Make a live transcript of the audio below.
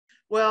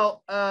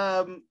Well,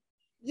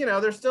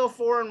 they're still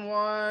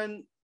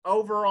 4-1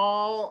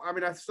 overall. I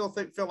mean, I still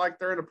feel like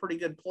they're in a pretty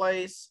good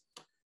place.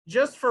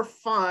 Just for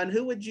fun,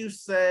 who would you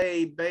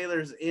say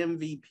Baylor's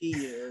MVP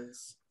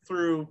is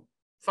through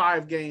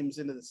 5 games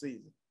into the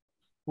season?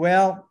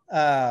 Well,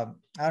 I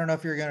don't know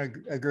if you're going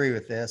to agree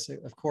with this.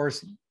 Of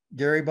course,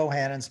 Gerry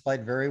Bohanon's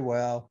played very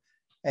well.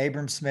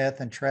 Abram Smith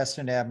and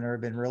Trestan Ebner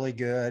have been really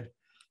good.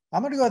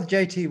 I'm going to go with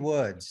JT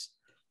Woods.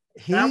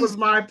 That was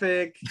my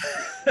pick.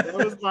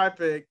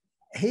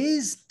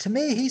 To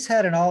me, he's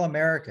had an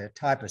All-America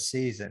type of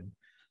season.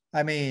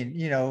 I mean,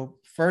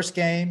 first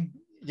game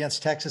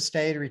against Texas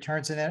State, he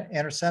returns an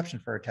interception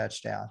for a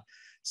touchdown.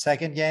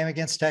 Second game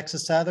against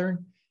Texas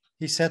Southern,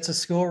 he sets a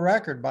school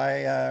record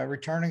by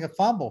returning a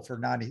fumble for a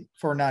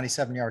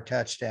 97-yard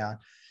touchdown.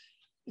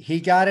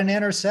 He got an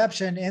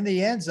interception in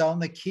the end zone,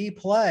 the key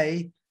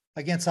play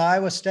against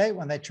Iowa State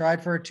when they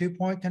tried for a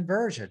 2-point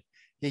conversion.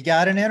 He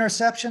got an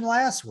interception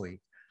last week.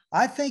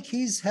 I think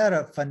he's had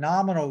a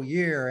phenomenal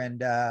year,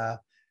 and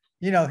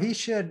he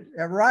should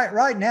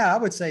right now. I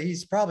would say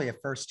he's probably a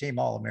first-team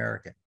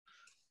All-American.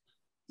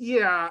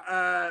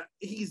 Yeah,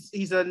 he's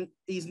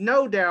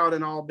no doubt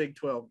an All Big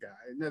 12 guy.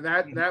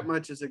 That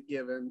much is a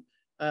given.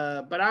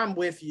 But I'm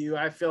with you.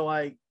 I feel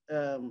like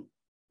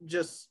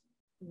just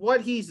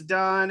what he's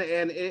done,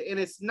 and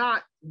it's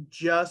not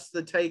just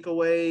the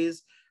takeaways.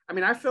 I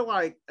mean, I feel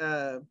like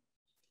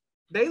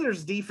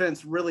Baylor's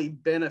defense really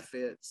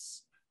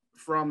benefits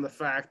from the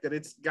fact that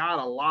it's got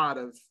a lot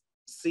of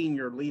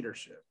senior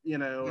leadership.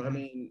 I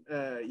mean,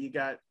 you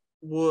got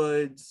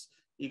Woods,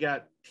 you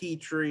got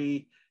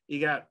Petrie, you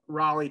got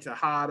Raleigh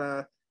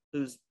Tejada,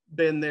 who's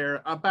been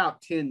there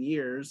about 10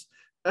 years.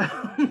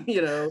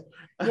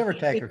 Give or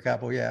take a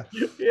couple, yeah.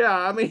 Yeah,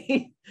 I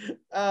mean,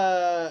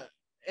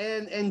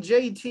 and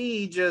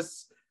JT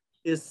just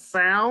is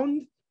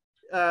sound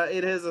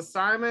in his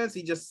assignments.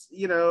 He just,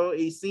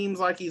 he seems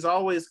like he's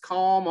always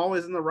calm,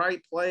 always in the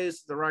right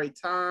place at the right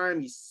time.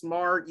 He's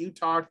smart. You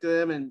talk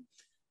to him, and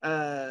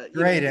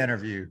great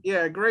interview.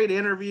 Yeah, great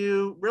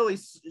interview. Really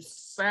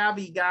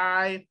savvy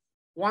guy.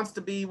 Wants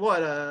to be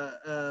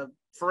a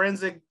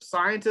forensic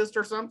scientist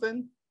or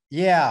something.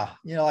 Yeah,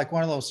 like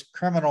one of those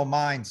Criminal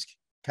Minds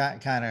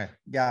kind of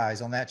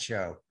guys on that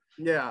show.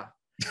 Yeah.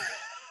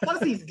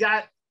 Plus, he's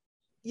got,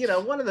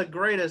 one of the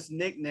greatest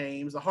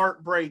nicknames, the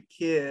Heartbreak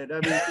Kid.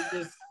 I mean,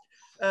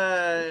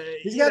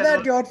 he's got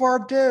that going for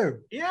him too.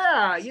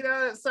 Yeah,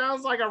 it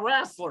sounds like a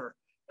wrestler.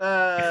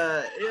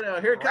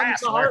 Here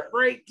comes the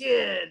Heartbreak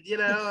Kid.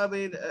 I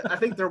mean, I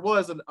think there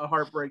was a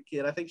Heartbreak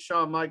Kid. I think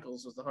Shawn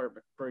Michaels was the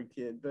Heartbreak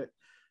Kid, but.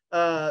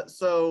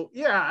 So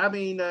yeah, I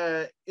mean,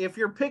 if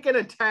you're picking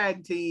a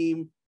tag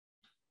team,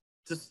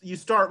 you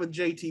start with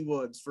JT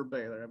Woods for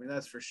Baylor. I mean,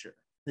 that's for sure.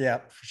 Yeah,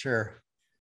 for sure.